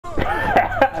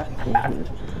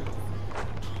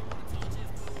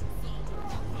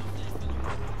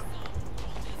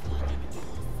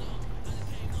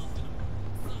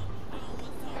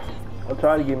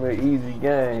try to give me an easy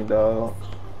game, dog.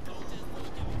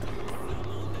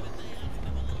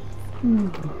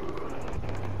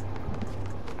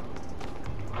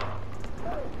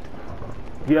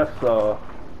 Yes, sir.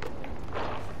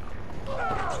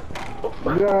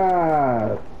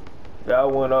 God. Yeah, I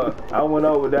went up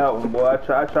with that one, boy. I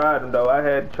tried him though. I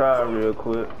had to try him real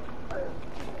quick.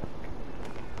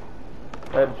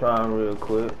 Had to try him real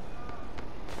quick.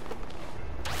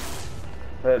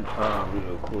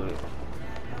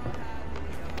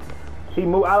 He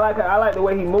moved. I like the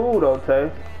way he moved though,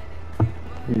 Tay.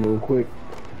 He moved quick.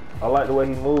 I like the way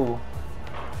he moved.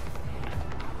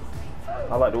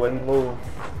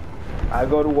 I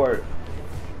go to work.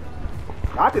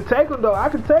 I could take him though.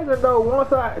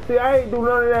 Once I ain't do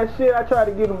none of that shit. I try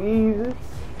to get him easy.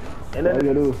 And then all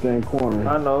you gotta do is stay in corner.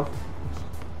 I know.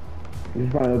 You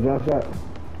find a jump shot?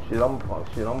 Shit, I'm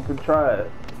gonna try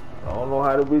it. I don't know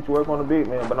how the bitch work on the big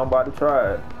man, but I'm about to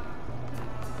try it.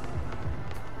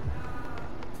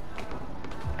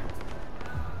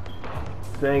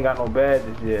 She ain't got no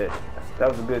badges yet. That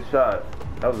was a good shot.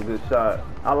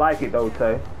 I like it though,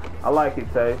 Tay. I'm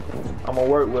gonna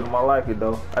work with him. I like it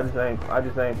though. I just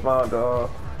ain't found the.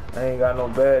 I ain't got no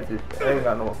badges. I ain't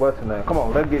got no what's the name. Come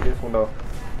on, let's get this one though.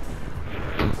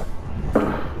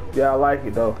 Yeah, I like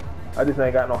it though. I just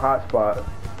ain't got no hot spot.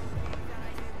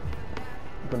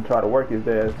 I'm gonna try to work his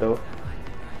ass though.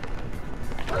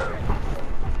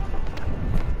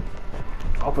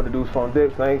 I'm finna do some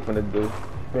dicks I ain't finna do.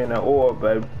 Being that oil,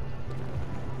 baby.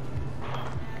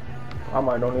 I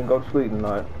might don't even go to sleep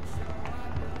tonight.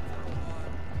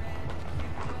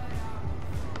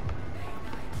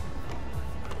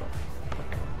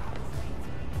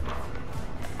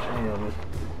 Damn,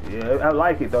 yeah, I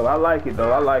like it though.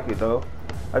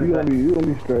 You gonna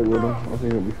be straight with him. I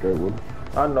think you'll be straight with him.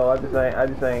 I know. I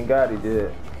just ain't got it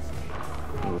yet.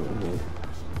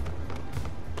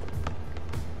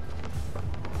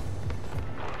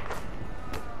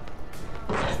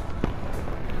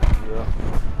 Yeah.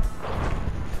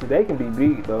 See, they can be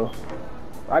beat though.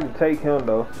 I can take him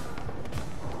though.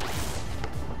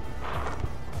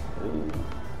 Ooh.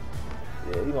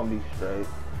 Yeah, he gonna be straight.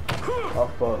 I'll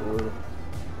fuck with him.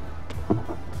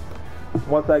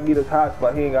 Once I get his hot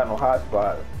spot, he ain't got no hot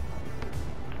spot.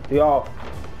 He off.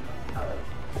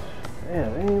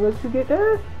 Damn, they ain't let you get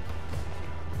that?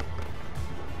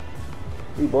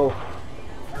 We both.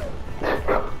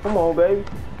 Come on, baby.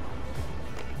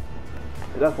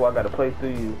 That's why I gotta play through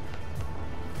you.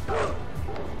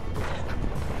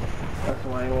 That's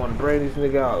why I ain't wanna bring this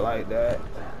nigga out like that.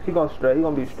 He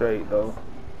gonna be straight though.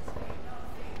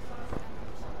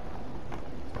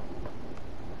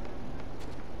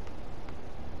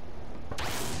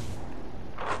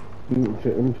 Let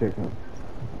me check him.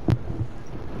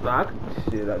 Nah,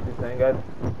 shit, I just ain't got.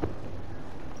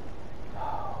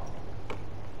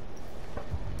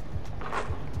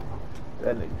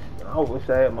 That nigga, I wish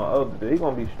I had my other dude. He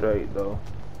gonna be straight though.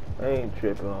 I ain't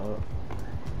tripping on him.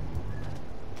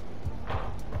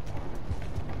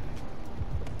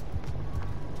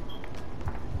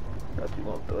 Thought you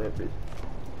gonna throw that bitch.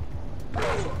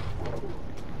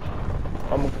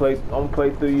 I'm gonna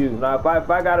play through you. Now if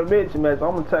I got a bitch match,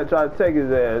 I'm gonna try to take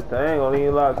his ass. I ain't gonna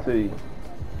even lie to you.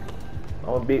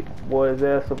 I'm gonna beat boy's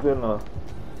ass up in there.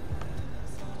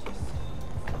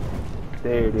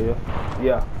 There it is.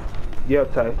 Yeah. Yeah,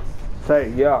 Tay. Tay,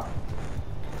 yeah.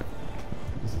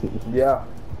 Yeah.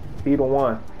 He the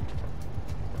one.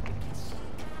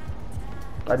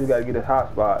 I just gotta get his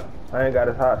hot spot. I ain't got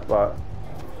his hot spot.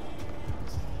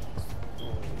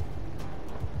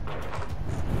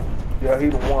 Yeah, he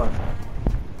the one.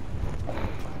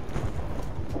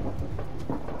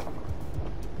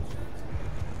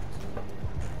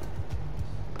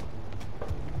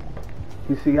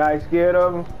 You see how he's scared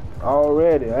of him?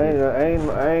 Already. I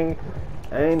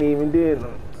ain't even did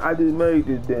nothing. I just made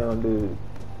this damn dude.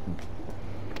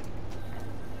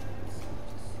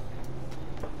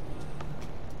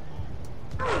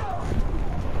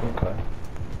 Okay.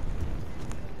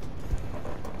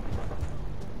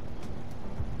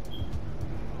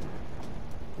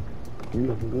 You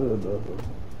looking good though.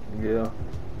 Yeah.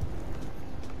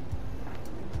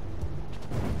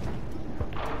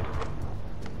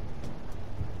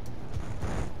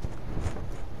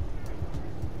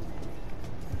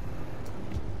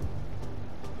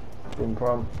 No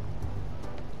problem.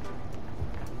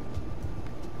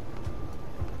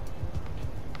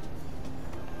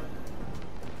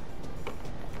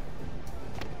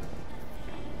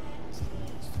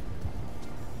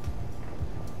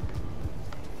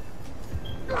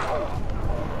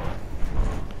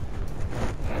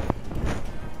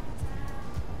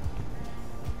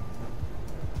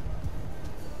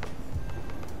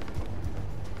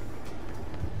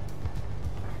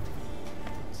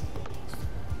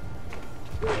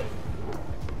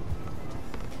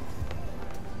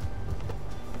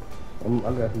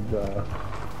 you, Josh.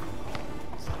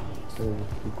 Too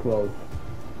close.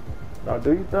 Now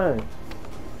do your thing.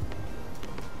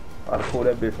 I'll pull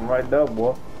that bitch from right there,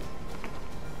 boy.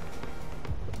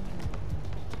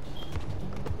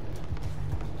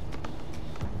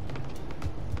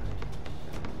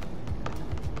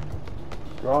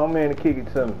 Wrong man to kick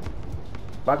it to me.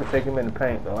 If I can take him in the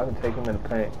paint, though, I can take him in the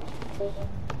paint.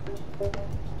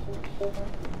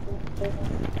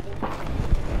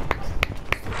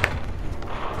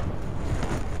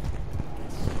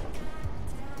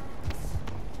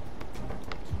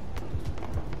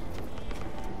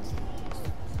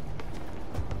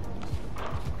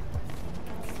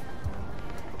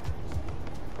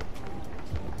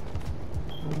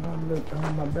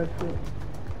 My best foot.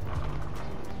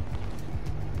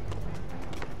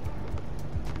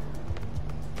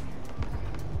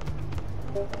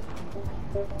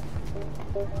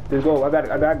 Just go. I got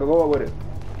to go up with it.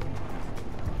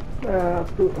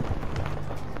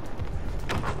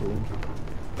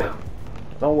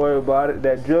 Don't worry about it.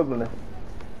 That dribbling.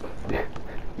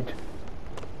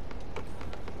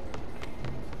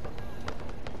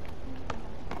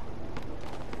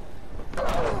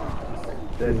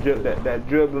 that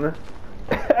dribbling.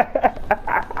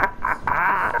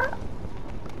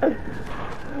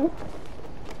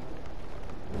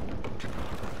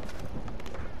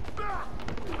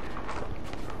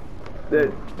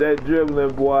 that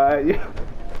dribbling, boy.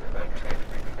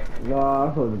 No, I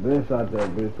supposed to bench shot that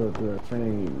bitch up to that thing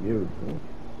and give it to him.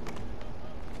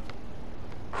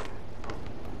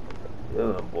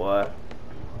 Yeah, boy.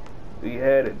 He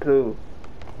had it too.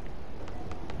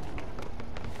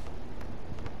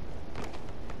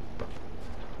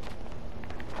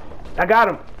 I got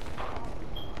him.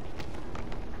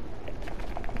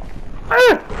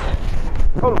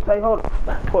 Hold on, Tay, hold on.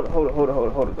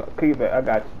 Hold on. Kick it back. I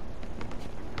got you.